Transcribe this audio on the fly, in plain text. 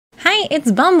Hi,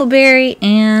 it's Bumbleberry,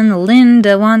 and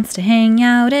Linda wants to hang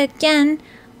out again.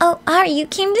 Oh, Ari, you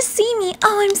came to see me.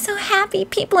 Oh, I'm so happy.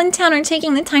 People in town are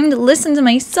taking the time to listen to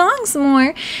my songs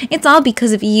more. It's all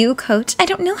because of you, Coach. I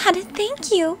don't know how to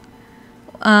thank you.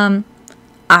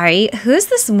 Ari, who's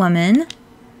this woman?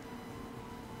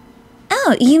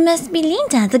 Oh, you must be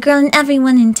Linda, the girl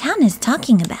everyone in town is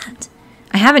talking about.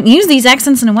 I haven't used these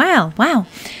accents in a while. Wow.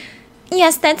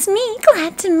 Yes, that's me.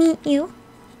 Glad to meet you.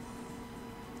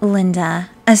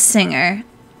 Linda, a singer.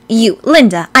 You,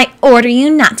 Linda, I order you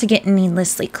not to get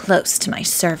needlessly close to my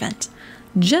servant.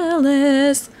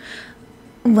 Jealous.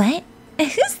 What?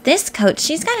 Who's this, Coach?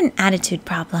 She's got an attitude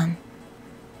problem.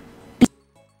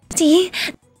 See,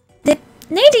 the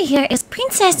lady here is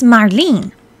Princess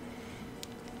Marlene.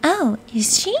 Oh,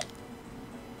 is she?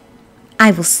 I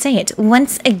will say it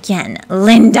once again,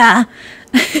 Linda.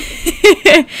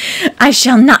 I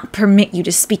shall not permit you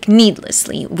to speak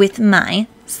needlessly with my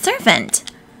servant.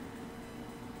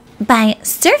 By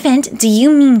servant, do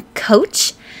you mean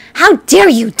Coach? How dare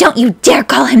you! Don't you dare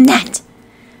call him that!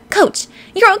 Coach,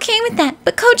 you're okay with that,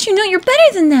 but Coach, you know you're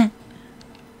better than that.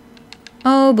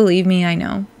 Oh, believe me, I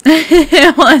know.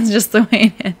 Well, it's just the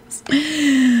way it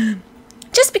is.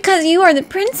 Just because you are the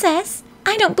princess,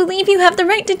 I don't believe you have the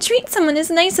right to treat someone as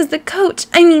nice as the Coach,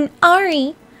 I mean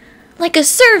Ari, like a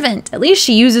servant. At least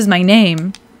she uses my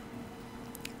name.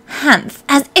 Humph,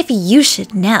 as if you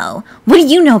should know. What do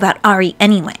you know about Ari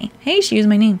anyway? Hey, she used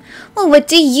my name. Well, what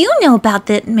do you know about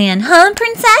that man, huh,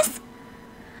 princess?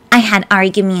 I had Ari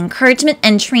give me encouragement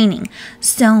and training,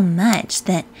 so much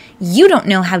that you don't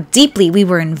know how deeply we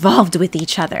were involved with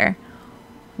each other.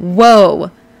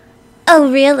 Whoa. Oh,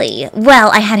 really?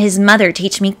 Well, I had his mother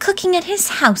teach me cooking at his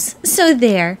house, so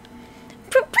there.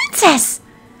 Princess!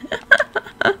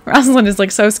 Rosalind is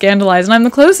like so scandalized, and I'm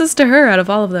the closest to her out of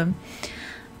all of them.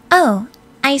 Oh,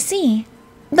 I see.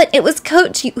 But it was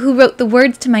Coach who wrote the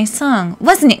words to my song,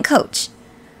 wasn't it, Coach?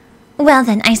 Well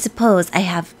then, I suppose I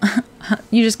have...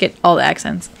 You just get all the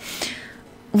accents.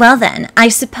 Well then, I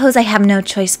suppose I have no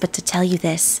choice but to tell you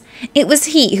this. It was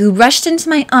he who rushed into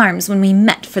my arms when we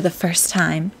met for the first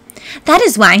time. That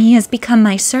is why he has become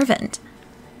my servant.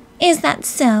 Is that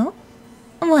so?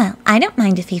 Well, I don't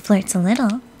mind if he flirts a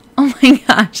little. Oh my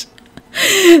gosh.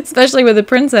 Especially with a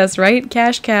princess, right?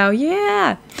 Cash cow,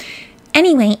 yeah.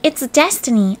 Anyway, it's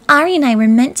destiny. Ari and I were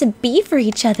meant to be for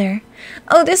each other.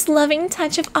 Oh, this loving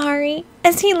touch of Ari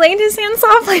as he laid his hand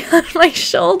softly on my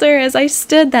shoulder as I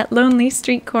stood that lonely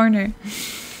street corner.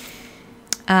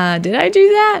 Did I do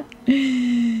that?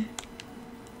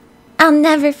 I'll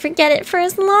never forget it for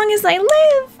as long as I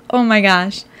live. Oh my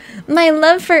gosh. My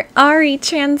love for Ari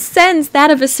transcends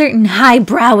that of a certain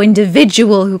highbrow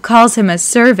individual who calls him a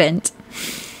servant.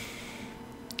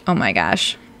 Oh my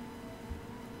gosh.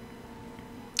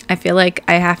 I feel like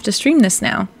I have to stream this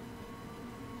now.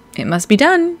 It must be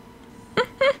done.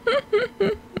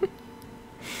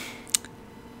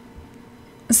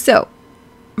 So,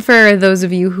 for those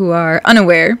of you who are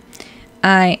unaware,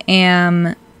 I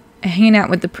am hanging out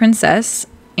with the princess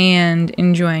and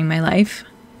enjoying my life.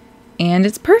 And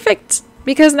it's perfect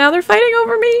because now they're fighting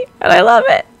over me and I love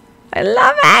it. I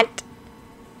love it.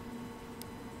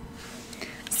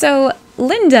 So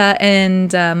Linda and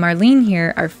Marlene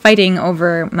here are fighting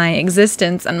over my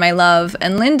existence and my love.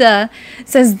 And Linda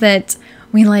says that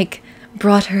we like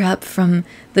brought her up from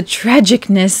the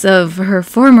tragicness of her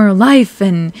former life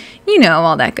and, you know,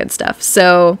 all that good stuff.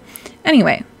 So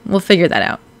anyway, we'll figure that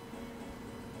out.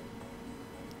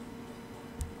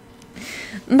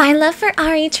 My love for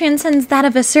Ari transcends that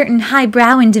of a certain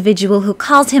highbrow individual who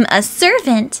calls him a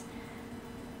servant.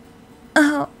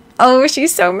 Oh,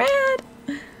 she's so mad.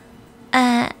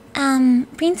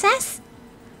 Princess?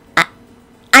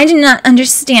 I do not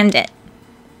understand it.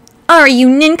 Ari, you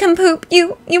nincompoop,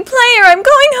 you player, I'm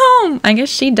going home. I guess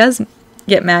she does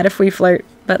get mad if we flirt,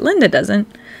 but Linda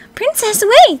doesn't. Princess,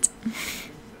 wait.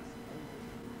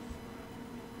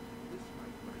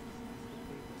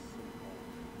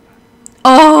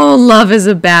 Oh, love is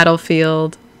a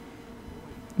battlefield.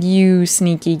 You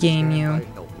sneaky game, you.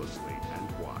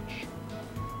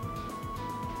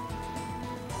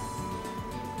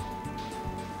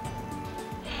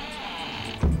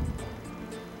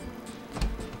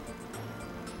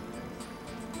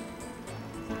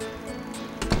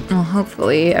 Well,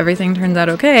 hopefully everything turns out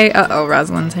okay. Uh-oh,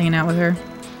 Rosalind's hanging out with her.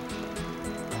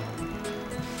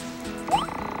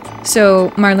 So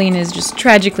Marlene is just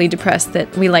tragically depressed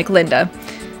that we like Linda.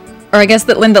 Or I guess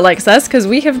that Linda likes us because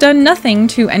we have done nothing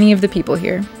to any of the people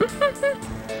here.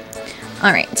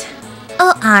 Alright.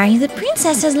 Oh, Ari, the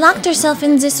princess has locked herself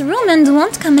in this room and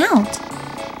won't come out.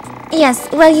 Yes,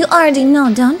 well, you already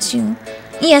know, don't you?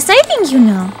 Yes, I think you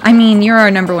know. I mean, you're our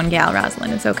 #1 gal,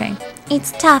 Rosalind. It's okay.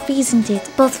 It's tough, isn't it?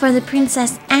 Both for the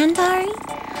princess and Ari?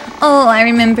 Oh, I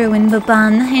remember when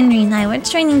Baban, Henry, and I were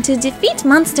training to defeat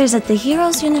monsters at the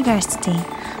Heroes University.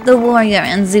 The warrior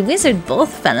and the wizard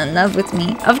both fell in love with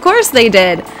me. Of course they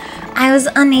did. I was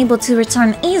unable to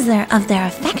return either of their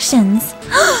affections.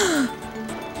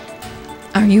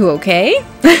 Are you okay?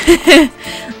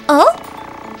 Oh?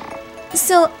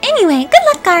 So, anyway, good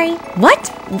luck, Ari. What?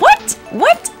 What?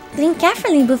 What? Think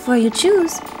carefully before you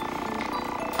choose.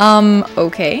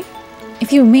 Okay.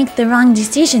 If you make the wrong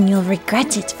decision, you'll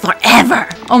regret it forever.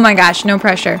 Oh my gosh, no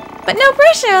pressure. But no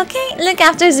pressure, okay? Look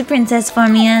after the princess for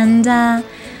me and,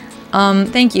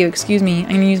 thank you, excuse me.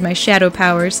 I'm gonna use my shadow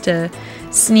powers to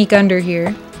sneak under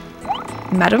here.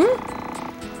 Madam?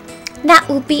 That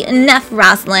will be enough,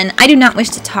 Rosalind. I do not wish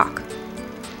to talk.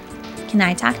 Can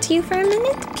I talk to you for a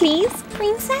minute, please,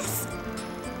 princess?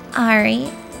 Ari.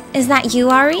 Is that you,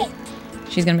 Ari?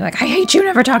 She's gonna be like, I hate you,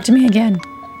 never talk to me again.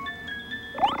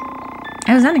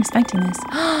 I was not expecting this.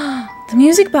 The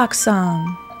music box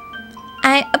song.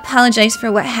 I apologize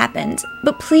for what happened,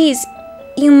 but please,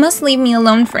 you must leave me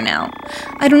alone for now.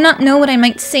 I do not know what I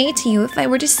might say to you if I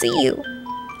were to see you.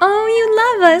 Oh, you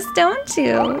love us, don't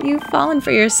you? You've fallen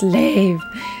for your slave.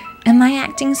 Am I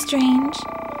acting strange?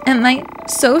 Am I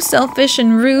so selfish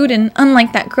and rude and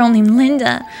unlike that girl named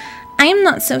Linda? I am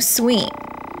not so sweet.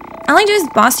 All I do is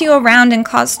boss you around and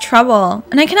cause trouble,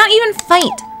 and I cannot even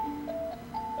fight.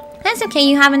 That's okay,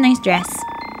 you have a nice dress.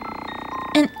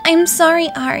 And I'm sorry,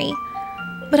 Ari,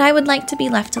 but I would like to be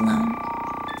left alone.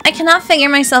 I cannot figure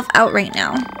myself out right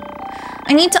now.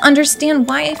 I need to understand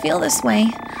why I feel this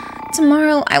way.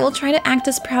 Tomorrow, I will try to act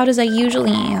as proud as I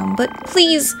usually am, but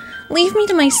please, leave me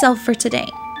to myself for today.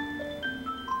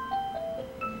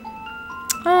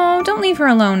 Oh, don't leave her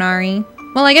alone, Ari.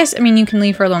 Well, I guess, I mean, you can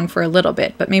leave her alone for a little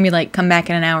bit, but maybe, like, come back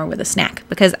in an hour with a snack.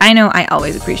 Because I know I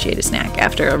always appreciate a snack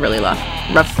after a really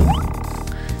rough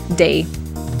day.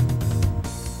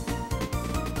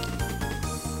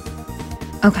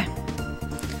 Okay.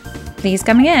 Please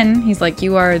come again. He's like,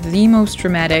 you are the most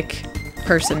dramatic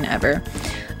person ever.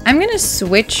 I'm gonna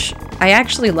switch. I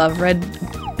actually love Red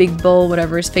Big Bull,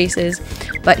 whatever his face is,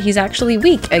 but he's actually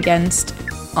weak against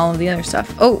all of the other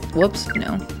stuff. Oh, whoops,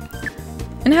 no.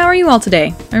 And how are you all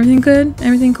today? Everything good?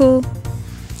 Everything cool?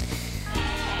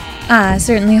 I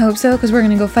certainly hope so, because we're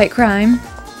gonna go fight crime.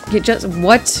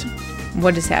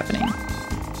 What is happening?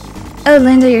 Oh,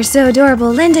 Linda, you're so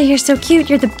adorable. Linda, you're so cute.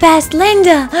 You're the best.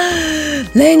 Linda!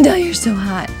 Linda, you're so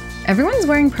hot. Everyone's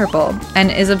wearing purple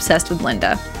and is obsessed with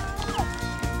Linda.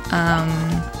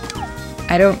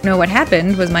 I don't know what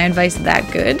happened. Was my advice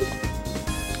that good?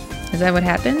 Is that what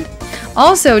happened?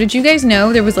 Also, did you guys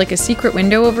know there was like a secret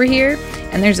window over here?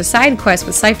 And there's a side quest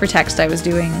with ciphertext I was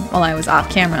doing while I was off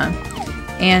camera.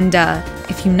 And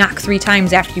if you knock 3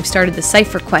 times after you've started the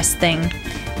cipher quest thing,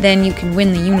 then you can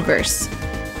win the universe.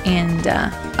 And,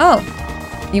 oh,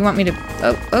 you want me to,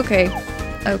 oh, okay,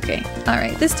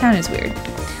 alright, this town is weird.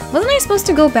 Wasn't I supposed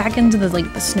to go back into the,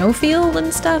 like, the snowfield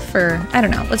and stuff, or, I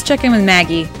don't know, let's check in with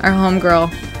Maggie, our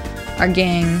homegirl, our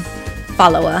gang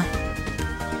follower.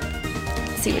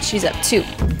 See what she's up to.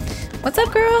 What's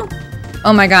up, girl?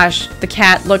 Oh my gosh, the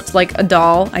cat looked like a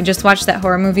doll. I just watched that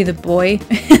horror movie, The Boy,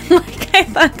 like, I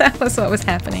thought that was what was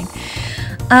happening.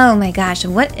 Oh my gosh,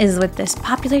 what is with this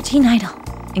popular teen idol?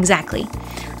 Exactly.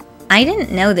 I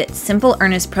didn't know that simple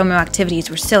earnest promo activities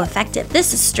were so effective.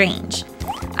 This is strange.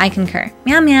 I concur.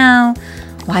 Meow meow.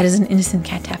 Why does an innocent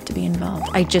cat have to be involved?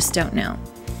 I just don't know.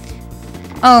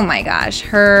 Oh my gosh,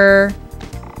 her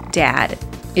dad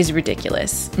is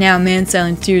ridiculous. Now, man,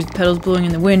 silent tears, petals blowing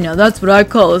in the wind. Now that's what I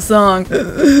call a song.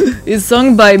 It's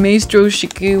sung by Maestro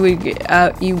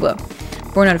Shikiwa Iwa,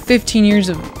 born out of 15 years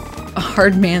of a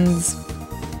hard man's.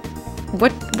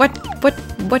 What?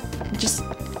 Just.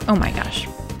 Oh my gosh.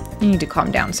 You need to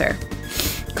calm down, sir.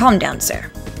 Calm down,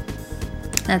 sir.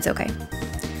 That's okay.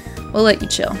 We'll let you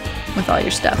chill with all your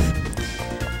stuff.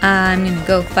 I'm gonna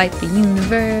go fight the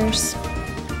universe.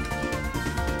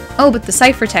 Oh, but the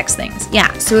ciphertext things.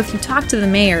 Yeah, so if you talk to the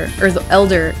mayor or the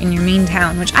elder in your main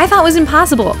town, which I thought was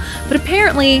impossible, but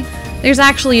apparently there's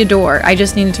actually a door. I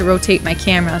just needed to rotate my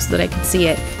camera so that I could see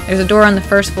it. There's a door on the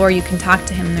first floor. You can talk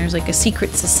to him. And there's like a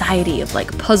secret society of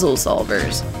like puzzle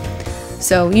solvers.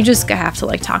 So you just have to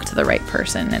like talk to the right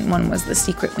person, and one was the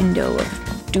secret window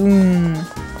of doom.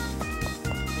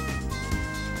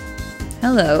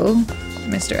 Hello,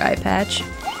 Mr. Eye Patch.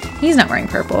 He's not wearing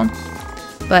purple,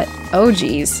 but oh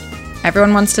geez.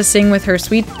 Everyone wants to sing with her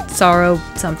sweet sorrow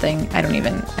something.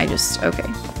 I just, okay.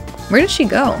 Where did she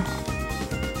go?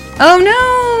 Oh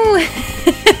no!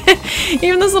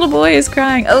 Even this little boy is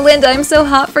crying. Oh, Linda, I'm so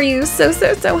hot for you. So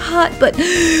hot, but...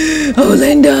 Oh,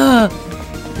 Linda!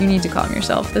 You need to calm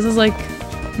yourself. This is like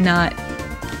not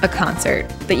a concert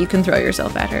that you can throw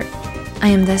yourself at her. I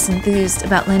am thus enthused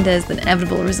about Linda as the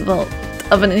inevitable result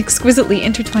of an exquisitely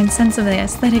intertwined sense of the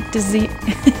aesthetic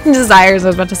desires. I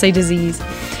was about to say disease.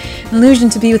 An illusion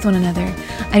to be with one another.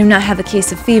 I do not have a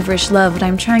case of feverish love. What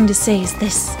I'm trying to say is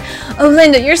this. Oh,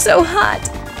 Linda, you're so hot.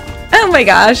 Oh my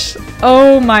gosh.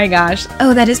 Oh my gosh.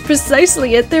 Oh, that is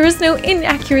precisely it. There is no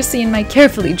inaccuracy in my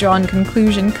carefully drawn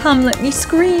conclusion. Come, let me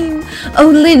scream. Oh,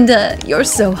 Linda, you're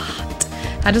so hot.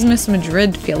 How does Miss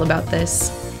Madril feel about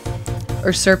this?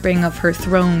 Usurping of her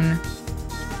throne.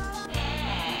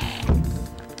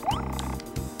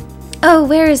 Oh,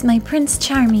 where is my Prince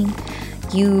Charming?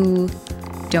 You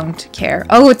don't care.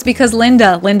 Oh, it's because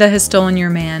Linda has stolen your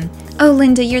man. Oh,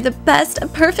 Linda, you're the best, a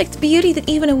perfect beauty that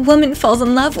even a woman falls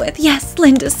in love with. Yes,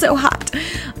 Linda's so hot.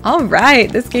 All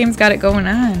right, this game's got it going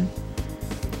on.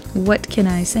 What can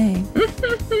I say?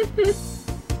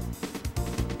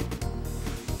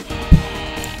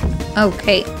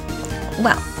 Okay,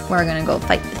 well, we're gonna go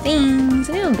fight the things,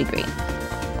 and it'll be great.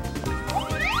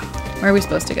 Where are we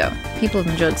supposed to go? People of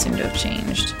Madril seem to have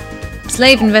changed.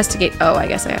 Slave, investigate. Oh, I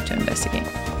guess I have to investigate.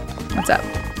 What's up?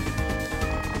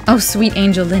 Oh, sweet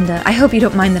angel Linda, I hope you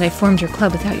don't mind that I formed your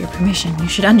club without your permission. You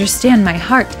should understand my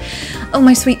heart. Oh,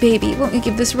 my sweet baby, won't you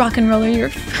give this rock and roller your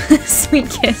sweet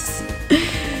kiss?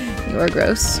 You are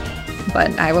gross,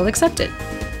 but I will accept it.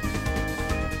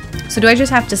 So do I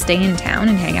just have to stay in town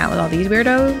and hang out with all these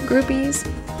weirdo groupies?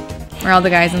 Are all the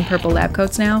guys in purple lab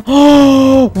coats now?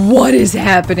 Oh, what is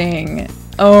happening?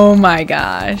 Oh my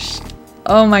gosh.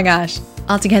 Oh my gosh.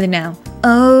 All together now.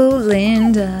 Oh,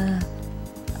 Linda.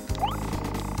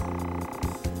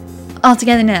 All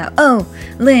together now. Oh,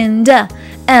 Linda.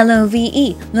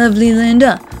 L-O-V-E. Lovely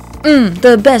Linda.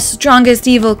 The best, strongest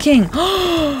evil king.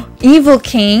 Evil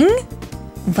king?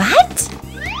 What?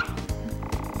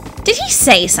 Did he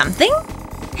say something?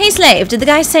 Hey, slave, did the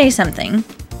guy say something?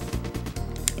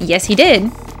 Yes, he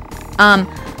did.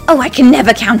 Oh, I can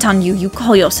never count on you. You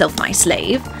call yourself my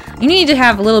slave. You need to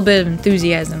have a little bit of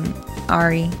enthusiasm,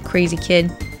 Ari, crazy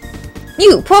kid.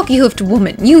 You, porky-hoofed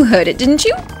woman, you heard it, didn't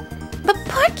you? But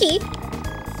Porky...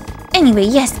 Anyway,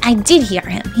 yes, I did hear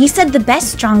him. He said the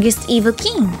best, strongest evil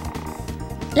king.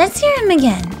 Let's hear him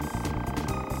again.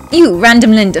 You,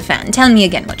 random Linda fan, tell me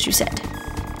again what you said.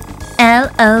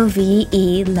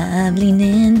 L-O-V-E, lovely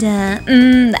Linda.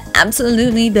 The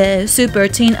absolutely best super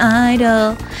teen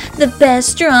idol. The best,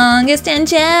 strongest,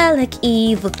 angelic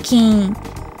evil king.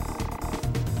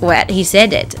 Well, he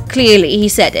said it. Clearly, he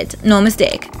said it. No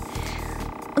mistake.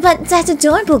 But that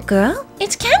adorable girl?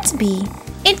 It can't be.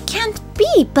 It can't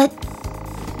be, but...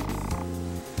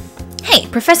 Hey,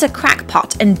 Professor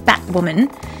Crackpot and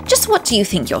Batwoman, just what do you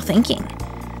think you're thinking?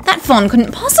 That fawn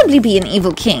couldn't possibly be an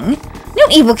evil king. No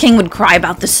evil king would cry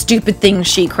about the stupid things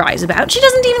she cries about. She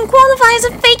doesn't even qualify as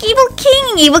a fake evil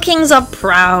king. Evil kings are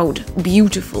proud,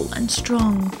 beautiful, and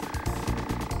strong.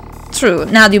 True,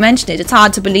 now that you mention it, it's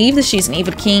hard to believe that she's an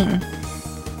evil king.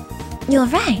 You're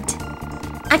right.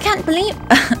 I can't believe...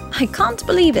 I can't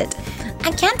believe it.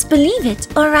 I can't believe it,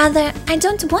 or rather, I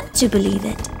don't want to believe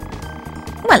it.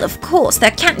 Well, of course,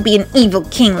 there can't be an evil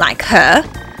king like her.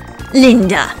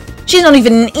 Linda, she's not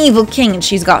even an evil king and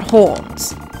she's got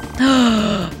horns.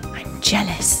 I'm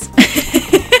jealous.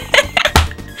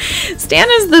 Stan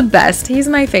is the best. He's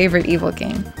my favorite evil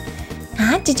king.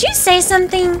 Huh? Did you say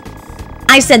something?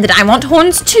 I said that I want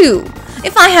horns too.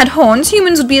 If I had horns,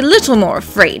 humans would be a little more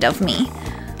afraid of me.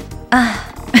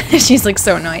 She's like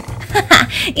so annoyed.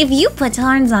 If you put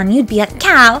horns on, you'd be a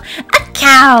cow. A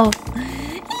cow.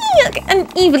 Look, an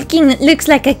evil king that looks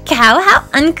like a cow. How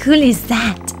uncool is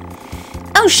that?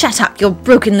 Oh, shut up, you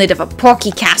broken lid of a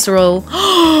porky casserole.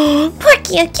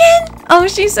 Porky again? Oh,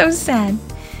 she's so sad.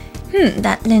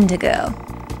 That Linda girl.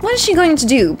 What is she going to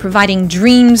do, providing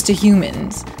dreams to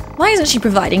humans? Why isn't she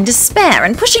providing despair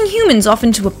and pushing humans off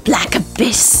into a black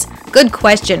abyss? Good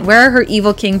question. Where are her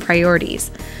evil king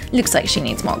priorities? Looks like she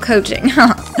needs more coaching.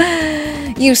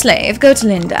 You slave, go to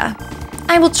Linda.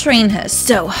 I will train her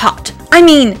so hot. I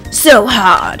mean, so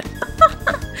hard.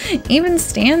 Even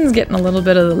Stan's getting a little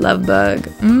bit of the love bug.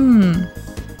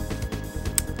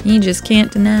 He just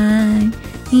can't deny.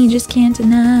 He just can't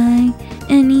deny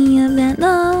any of that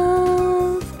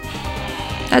love.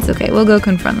 That's okay. We'll go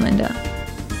confront Linda.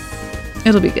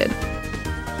 It'll be good.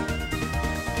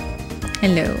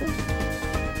 Hello.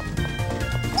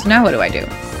 So now what do I do?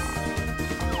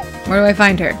 Where do I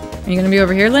find her? Are you gonna be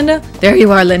over here, Linda? There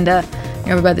you are, Linda.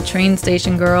 You're over by the train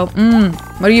station, girl.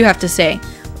 What do you have to say?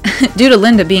 Due to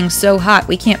Linda being so hot,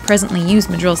 we can't presently use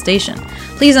Madril Station.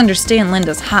 Please understand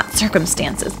Linda's hot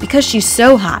circumstances. Because she's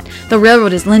so hot, the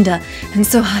railroad is Linda, and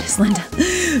so hot is Linda.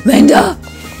 Linda!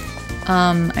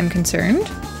 I'm concerned.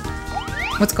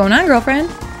 What's going on, girlfriend?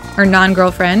 Or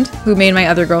non-girlfriend, who made my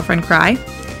other girlfriend cry.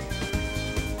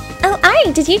 Oh,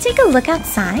 Ari, did you take a look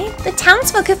outside? The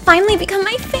townsfolk have finally become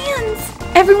my fans.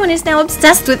 Everyone is now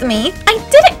obsessed with me. I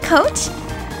did it, Coach.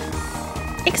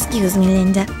 Excuse me,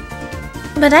 Linda,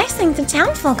 but I think the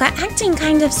townfolk are acting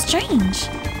kind of strange.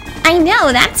 I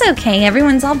know, that's okay.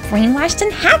 Everyone's all brainwashed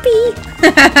and happy.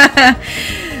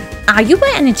 Are you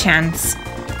by any chance?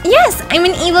 Yes, I'm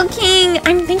an evil king.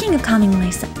 I'm thinking of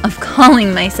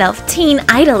calling myself Teen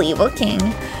Idol Evil King.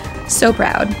 So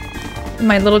proud.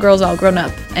 My little girl's all grown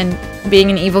up and being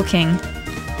an evil king.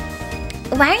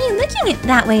 Why are you looking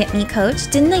that way at me, Coach?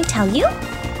 Didn't I tell you?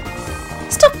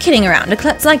 Stop kidding around. A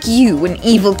klutz like you, an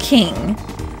evil king.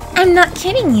 I'm not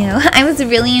kidding you. I was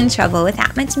really in trouble with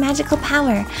that much magical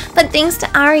power. But thanks to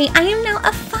Ari, I am now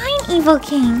a fine evil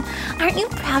king. Aren't you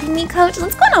proud of me, Coach?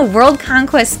 Let's go on a world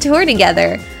conquest tour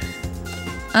together.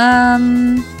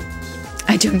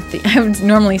 I don't think... I would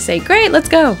normally say, great, let's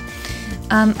go.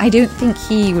 I don't think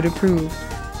he would approve.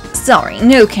 Sorry,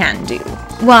 no can do.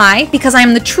 Why? Because I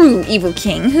am the true evil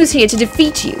king who's here to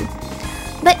defeat you.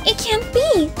 But it can't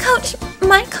be. Coach,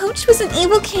 my coach was an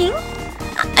evil king.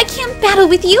 I can't battle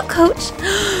with you, Coach.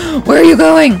 Where are you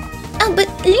going? Oh, but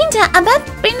Linda, about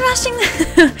brainwashing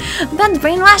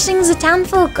the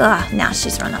townfolk. Now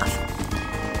she's run off.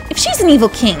 If she's an evil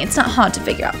king, it's not hard to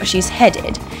figure out where she's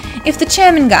headed. If the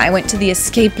chairman guy went to the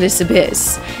escapeless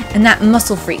abyss, and that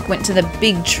muscle freak went to the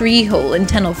big tree hole in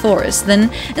Tennel Forest,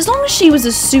 then as long as she was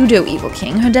a pseudo-evil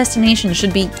king, her destination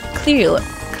should be clear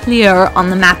on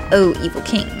the map. Oh, evil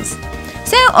kings.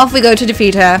 So off we go to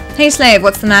defeat her. Hey slave,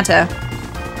 what's the matter?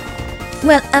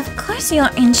 Well, of course you're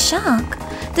in shock.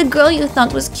 The girl you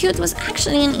thought was cute was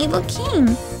actually an evil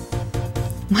king.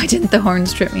 Why didn't the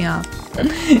horns trip me off?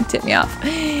 Tip me off.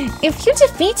 If you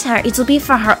defeat her, it'll be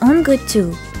for her own good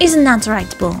too. Isn't that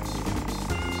right, Bull?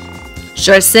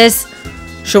 Sure, sis.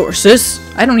 Sure, sis.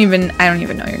 I don't even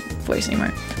know your voice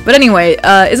anymore. But anyway,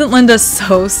 isn't Linda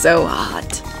so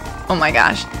hot? Oh my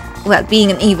gosh. Well, being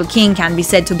an evil king can be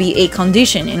said to be a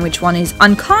condition in which one is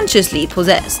unconsciously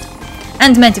possessed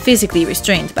and metaphysically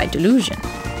restrained by delusion.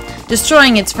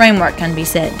 Destroying its framework can be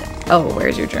said, oh,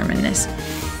 where's your Germanness?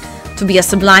 To be a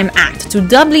sublime act, to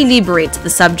doubly liberate the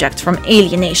subject from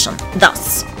alienation.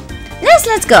 Thus,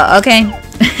 let's go, okay?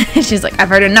 She's like, I've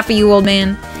heard enough of you, old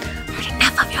man. Heard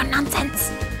enough of your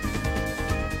nonsense.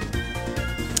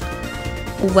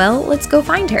 Well, let's go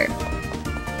find her.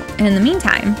 And in the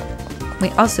meantime, we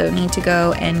also need to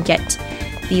go and get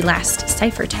the last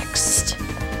ciphertext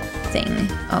thing.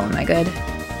 Oh, am I good?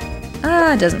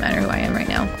 It doesn't matter who I am right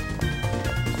now.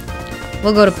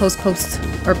 We'll go to Post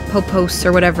or Popos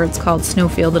or whatever it's called,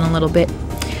 Snowfield, in a little bit.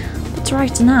 But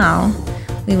right now,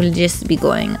 we will just be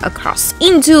going across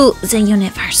into the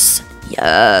universe.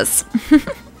 Yes.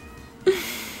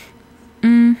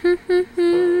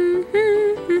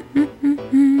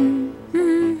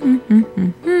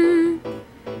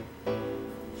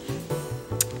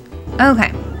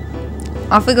 Okay.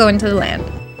 Off we go into the land.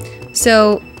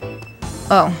 So,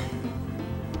 oh.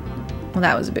 Well,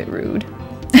 that was a bit rude.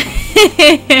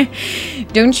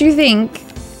 Don't you think?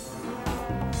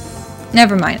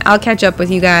 Never mind. I'll catch up with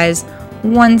you guys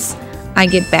once I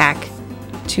get back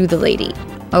to the lady.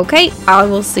 Okay? I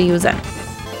will see you then.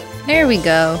 There we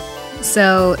go.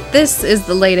 So this is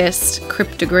the latest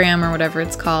cryptogram or whatever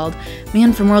it's called.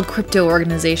 Man from World Crypto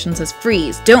Organization says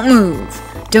freeze. Don't move.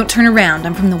 Don't turn around.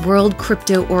 I'm from the World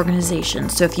Crypto Organization.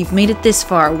 So if you've made it this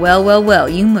far, well,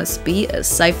 you must be a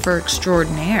cipher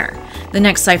extraordinaire. The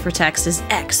next ciphertext is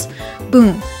X.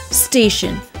 Boom.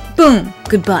 Station. Boom.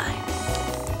 Goodbye.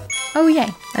 Oh, yay.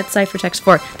 That's ciphertext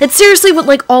 4. That's seriously what,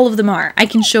 like, all of them are. I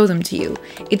can show them to you.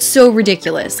 It's so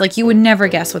ridiculous. Like, you would never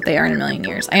guess what they are in a million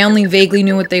years. I only vaguely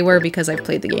knew what they were because I've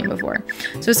played the game before.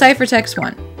 So, ciphertext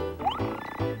 1.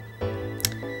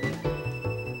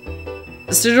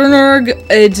 So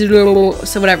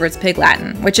whatever, it's Pig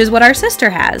Latin, which is what our sister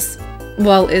has.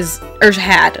 Well,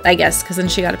 had, I guess, because then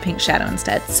she got a pink shadow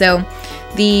instead. So,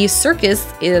 the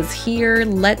circus is here.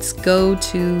 Let's go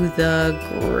to the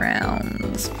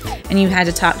grounds. And you had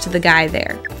to talk to the guy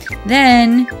there.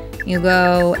 Then you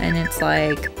go and it's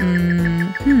like,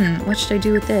 what should I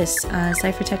do with this?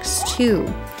 Ciphertext 2.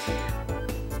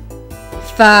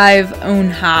 5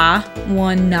 unha.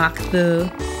 1 knock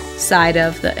the side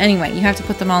of the... Anyway, you have to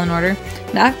put them all in order.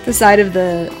 Knock the side of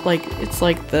the... Like, it's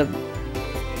like the...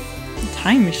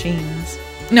 Time machines.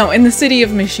 No, in the city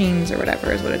of machines or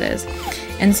whatever is what it is.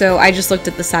 And so I just looked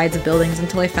at the sides of buildings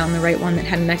until I found the right one that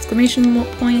had an exclamation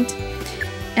point.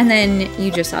 And then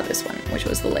you just saw this one, which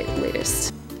was the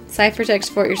latest. Ciphertext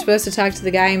Fort, you're supposed to talk to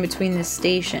the guy in between this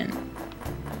station.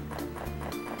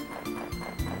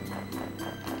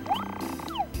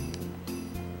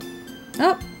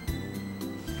 Oh.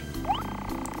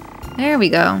 There we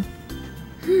go.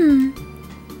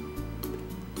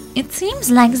 It seems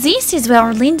like this is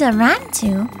where Linda ran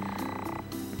to.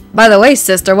 By the way,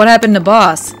 sister, what happened to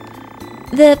Boss?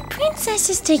 The princess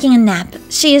is taking a nap.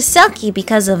 She is sulky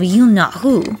because of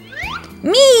you-know-who.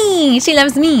 Me! She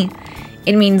loves me.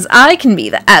 It means I can be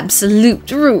the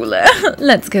absolute ruler.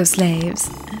 Let's go, slaves.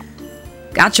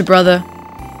 Gotcha, brother.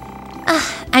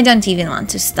 I don't even want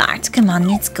to start. Come on,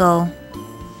 let's go.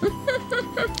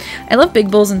 I love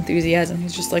Big Bull's enthusiasm.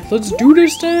 He's just like, let's do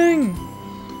this thing.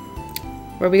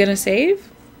 Were we gonna save?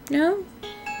 No?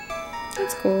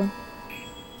 That's cool.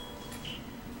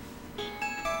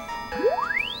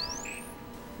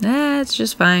 That's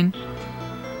just fine.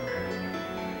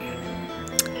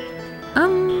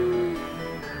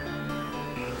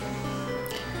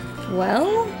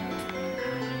 Well,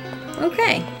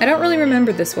 okay. I don't really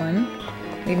remember this one.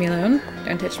 Leave me alone.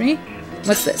 Don't touch me.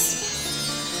 What's this?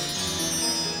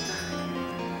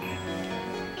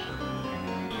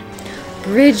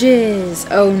 Bridges!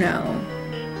 Oh no.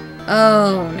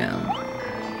 Oh no.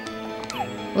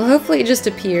 Well, hopefully it just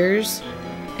appears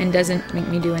and doesn't make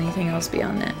me do anything else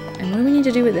beyond that. And what do we need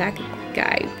to do with that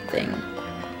guy thing?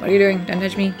 What are you doing? Don't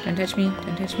touch me. Don't touch me.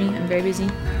 Don't touch me. I'm very busy.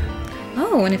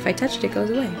 Oh, and if I touch it, it goes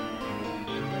away.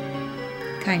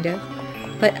 Kind of.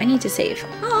 But I need to save.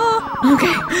 Oh,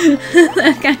 okay.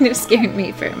 That kind of scared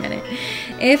me for a minute.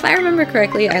 If I remember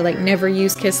correctly, I like never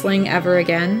use Kissling ever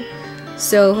again.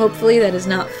 So hopefully that is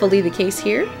not fully the case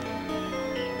here.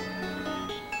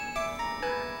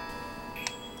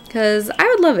 Because I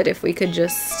would love it if we could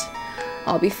just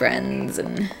all be friends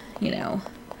and, you know,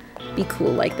 be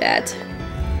cool like that.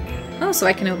 Oh, so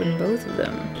I can open both of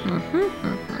them.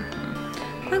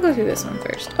 I'll go through this one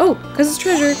first. Oh, because it's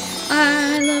treasure.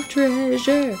 I love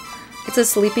treasure. It's a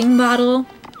sleeping bottle.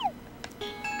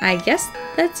 I guess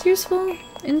that's useful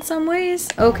in some ways.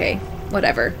 Okay,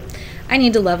 whatever. I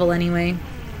need to level anyway.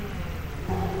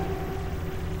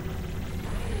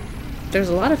 There's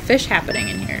a lot of fish happening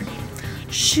in here.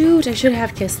 Shoot, I should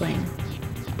have Kissling.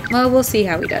 Well, we'll see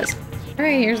how he does.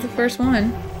 Alright, here's the first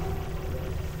one.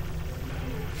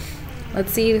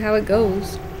 Let's see how it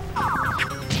goes.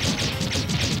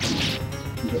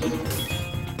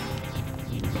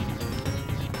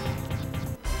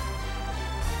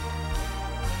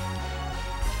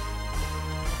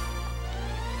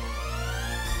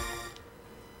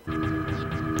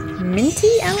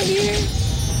 Minty alligator?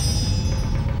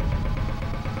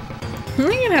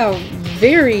 Look at how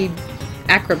very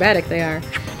acrobatic they are.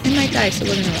 They might die, so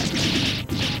we're gonna run.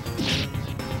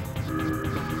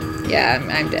 Yeah,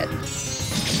 I'm dead.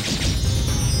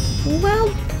 Well.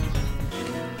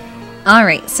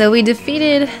 Alright, so we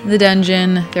defeated the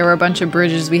dungeon. There were a bunch of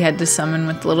bridges we had to summon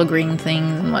with little green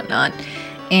things and whatnot.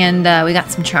 And we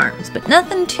got some charms, but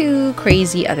nothing too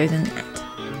crazy other than that.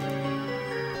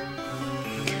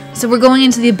 So we're going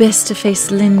into the abyss to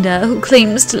face Linda, who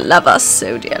claims to love us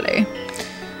so dearly.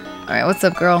 Alright, what's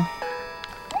up, girl?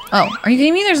 Oh, are you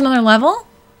kidding me? There's another level?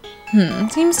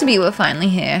 Seems to be we're finally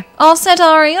here. All set,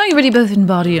 Ari? Are you ready both in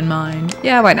body and mind?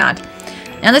 Yeah, why not?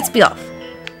 Now let's be off.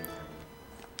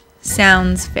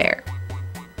 Sounds fair.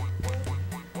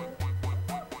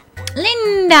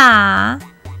 Linda!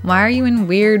 Why are you in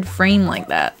weird frame like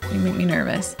that? You make me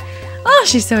nervous. Oh,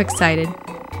 she's so excited.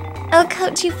 Oh,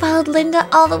 Coach, you followed Linda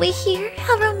all the way here?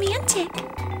 How romantic.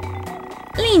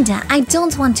 Linda, I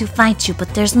don't want to fight you,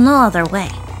 but there's no other way.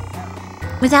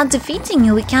 Without defeating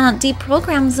you, we cannot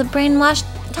deprogram the brainwashed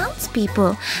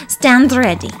townspeople. Stand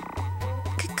ready.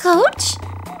 Coach?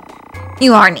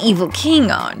 You are an evil king,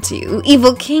 aren't you?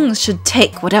 Evil kings should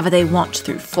take whatever they want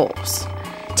through force.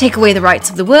 Take away the rights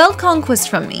of the world conquest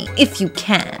from me, if you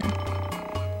can.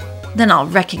 Then I'll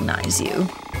recognize you.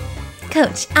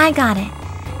 Coach, I got it.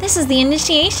 This is the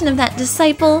initiation of that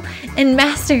disciple and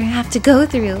master have to go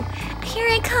through. Here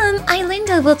I come.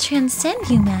 Linda will transcend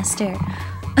you, master.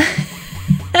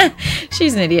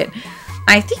 She's an idiot.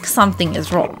 I think something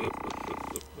is wrong.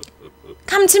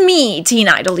 Come to me, teen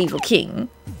idol evil king.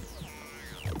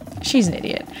 She's an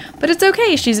idiot. But it's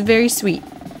okay. She's a very sweet,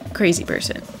 crazy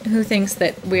person who thinks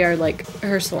that we are like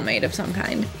her soulmate of some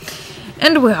kind.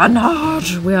 And we are not.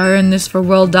 We are in this for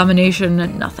world domination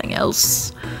and nothing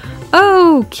else.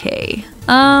 Okay.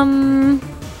 I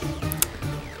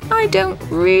don't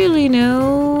really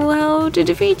know how to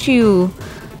defeat you.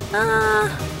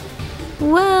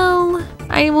 Well,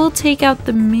 I will take out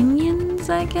the minions,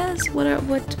 I guess. What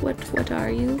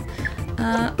are you?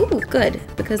 Ooh, good,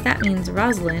 because that means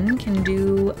Rosalind can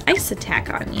do ice attack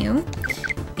on you.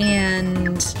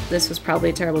 And this was probably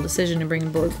a terrible decision to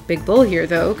bring Big Bull here,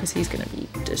 though, because he's going to be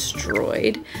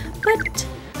destroyed. But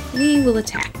we will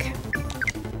attack.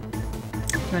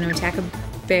 You want to attack a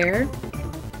bear?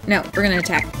 No, we're going to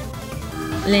attack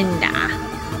Linda.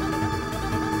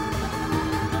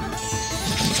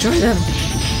 Destroy them.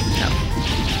 Oh.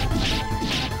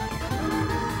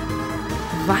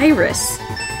 Virus.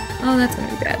 Oh, that's going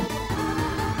to be bad.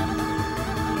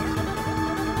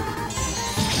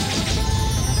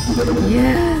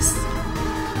 Yes.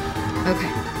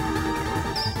 Okay.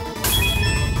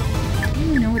 I don't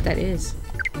even know what that is.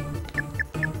 I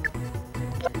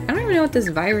don't even know what this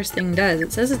virus thing does.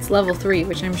 It says it's level 3,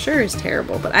 which I'm sure is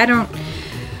terrible, but I don't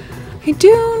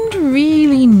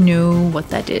really know what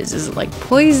that is. Is it like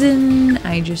poison?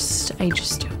 I just don't know.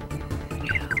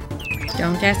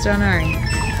 Don't cast it on Ari.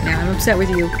 Now I'm upset with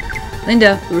you.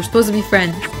 Linda, we were supposed to be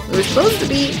friends. We were supposed to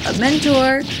be a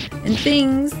mentor and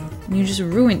things. And you just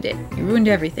ruined it. You ruined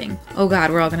everything. Oh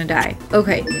god, we're all gonna die.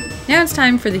 Okay, now it's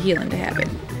time for the healing to happen.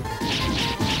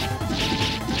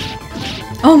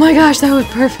 Oh my gosh, that was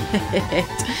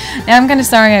perfect. Now I'm kinda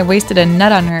sorry I wasted a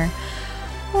nut on her.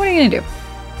 What are you gonna do?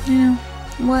 You know,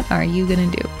 what are you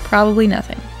gonna do? Probably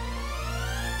nothing.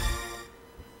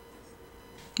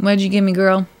 What'd you give me,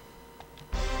 girl?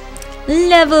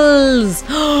 Levels!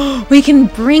 We can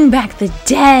bring back the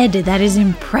dead! That is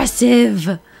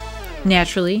impressive!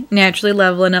 Naturally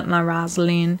leveling up my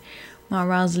Rosalind. My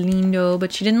Rosalindo,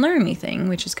 but she didn't learn anything,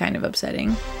 which is kind of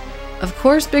upsetting. Of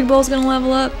course Big Bull's gonna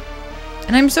level up.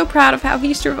 And I'm so proud of how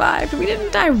he survived. We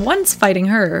didn't die once fighting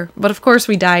her. But of course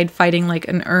we died fighting like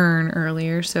an urn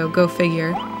earlier, so go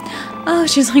figure. Oh,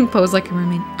 she's like posed like a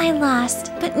mermaid. I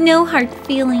lost, but no hard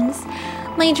feelings.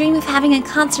 My dream of having a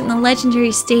concert in the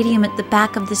legendary stadium at the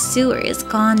back of the sewer is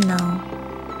gone now.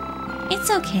 It's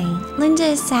okay. Linda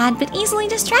is sad but easily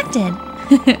distracted.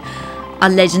 A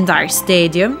legendary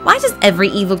stadium? Why does every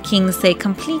evil king say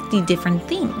completely different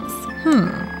things?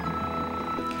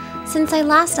 Since I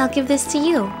lost, I'll give this to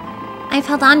you. I've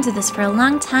held on to this for a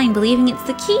long time, believing it's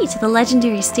the key to the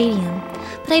legendary stadium.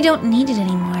 But I don't need it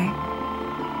anymore.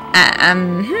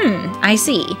 I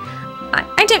see.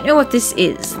 I don't know what this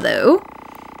is, though.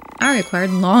 I acquired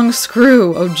long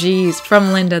screw. Oh, geez.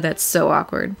 From Linda, that's so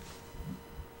awkward.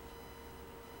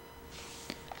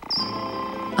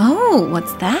 Oh,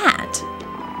 what's that?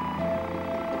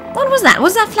 What was that?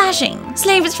 What's that flashing?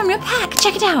 Slave, it's from your pack.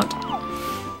 Check it out.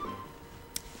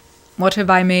 What have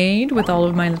I made with all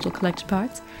of my little collected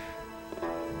parts?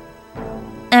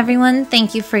 Everyone,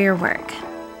 thank you for your work.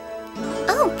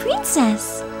 Oh,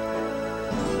 princess.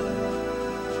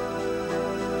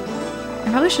 I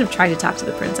probably should have tried to talk to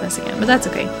the princess again, but that's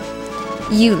okay.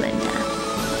 You, Linda.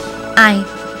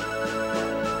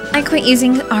 I quit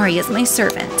using Ari as my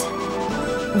servant.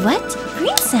 What?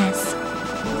 Princess?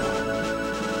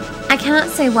 I cannot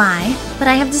say why, but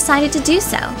I have decided to do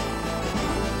so.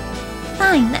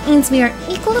 Fine, that means we are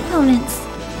equal opponents,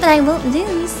 but I won't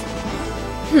lose.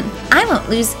 I won't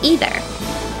lose either.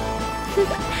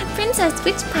 Princess,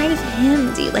 which part of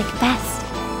him do you like best?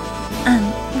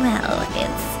 Well,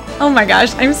 it's... Oh my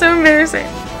gosh, I'm so embarrassing.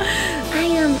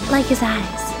 I like his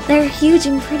eyes. They're huge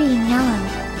and pretty and yellow.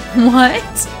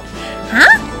 What?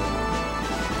 Huh?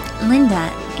 Linda,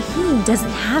 he doesn't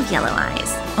have yellow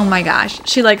eyes. Oh my gosh,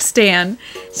 she likes Stan.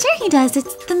 Sure he does,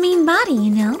 it's the main body, you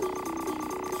know?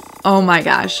 Oh my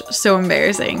gosh, so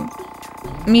embarrassing.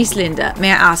 Miss Linda,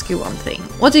 may I ask you one thing?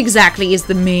 What exactly is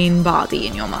the main body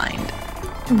in your mind?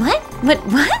 What?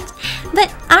 What?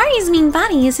 But Ari's main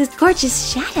body is his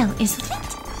gorgeous shadow, isn't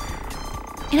it?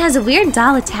 It has a weird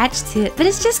doll attached to it, but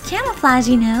it's just camouflage,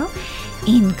 you know?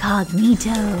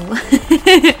 Incognito.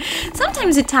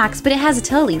 Sometimes it talks, but it has a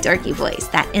totally dorky voice.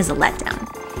 That is a letdown.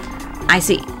 I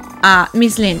see.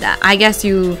 Miss Linda, I guess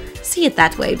you see it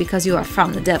that way because you are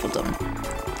from the Devildom.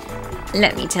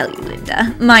 Let me tell you,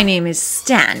 Linda, my name is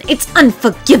Stan. It's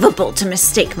unforgivable to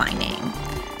mistake my name.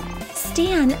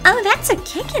 Stan? Oh, that's a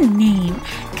kickin' name.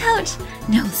 Coach.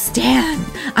 No, Stan.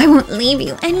 I won't leave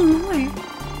you anymore.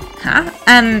 Huh?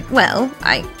 Well,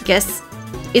 I guess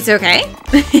it's okay.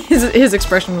 his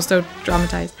expression was so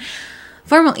dramatized.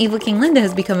 Former Evil King Linda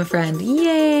has become a friend.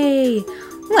 Yay!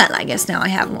 Well, I guess now I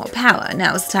have more power.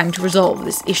 Now it's time to resolve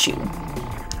this issue.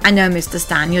 I know, Mr.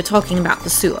 Stan, you're talking about the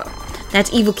sewer.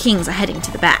 That evil kings are heading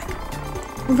to the back.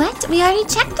 What? We already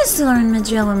checked the sewer in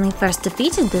Madril when we first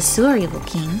defeated the sewer evil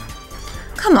king.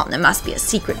 Come on, there must be a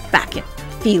secret back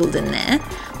field in there.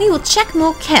 We will check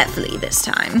more carefully this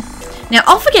time. Now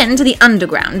off again into the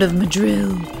underground of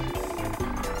Madril.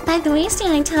 By the way,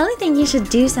 Stan, I totally think you should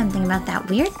do something about that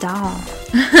weird doll.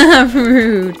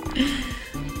 Rude.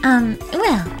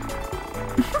 Well.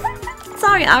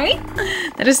 Sorry, Ari.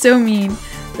 That is so mean.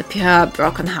 The pure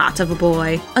broken heart of a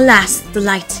boy. Alas, the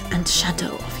light and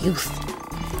shadow of youth.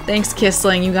 Thanks,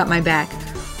 Kissling, you got my back.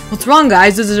 What's wrong,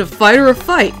 guys? Is it a fight or a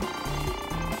fight?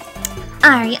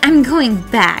 Ari, I'm going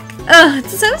back. Ugh,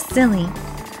 it's so silly.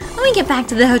 Let me get back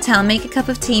to the hotel, make a cup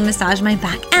of tea, massage my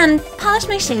back, and polish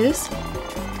my shoes.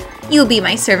 You'll be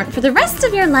my servant for the rest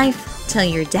of your life, till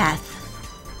your death.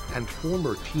 And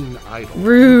former teen idol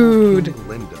Rude.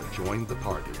 Linda joined the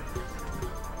party.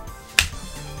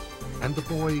 And the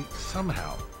boy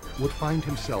somehow would find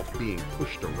himself being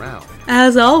pushed around.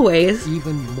 As always.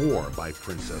 Even more by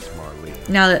Princess Marlene.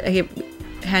 Now that I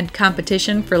had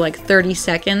competition for like 30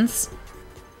 seconds.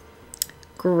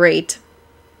 Great.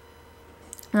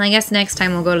 And I guess next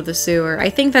time we'll go to the sewer. I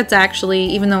think that's actually,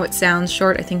 even though it sounds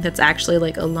short, I think that's actually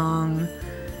like a long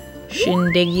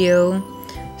shindigyo.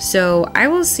 So I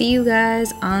will see you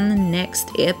guys on the next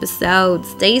episode.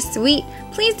 Stay sweet.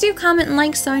 Please do comment and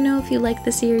like so I know if you like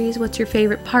the series, what's your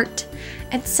favorite part,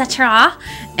 etc.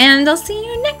 And I'll see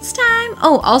you next time.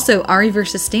 Oh, also, Ari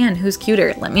versus Stan. Who's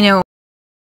cuter? Let me know.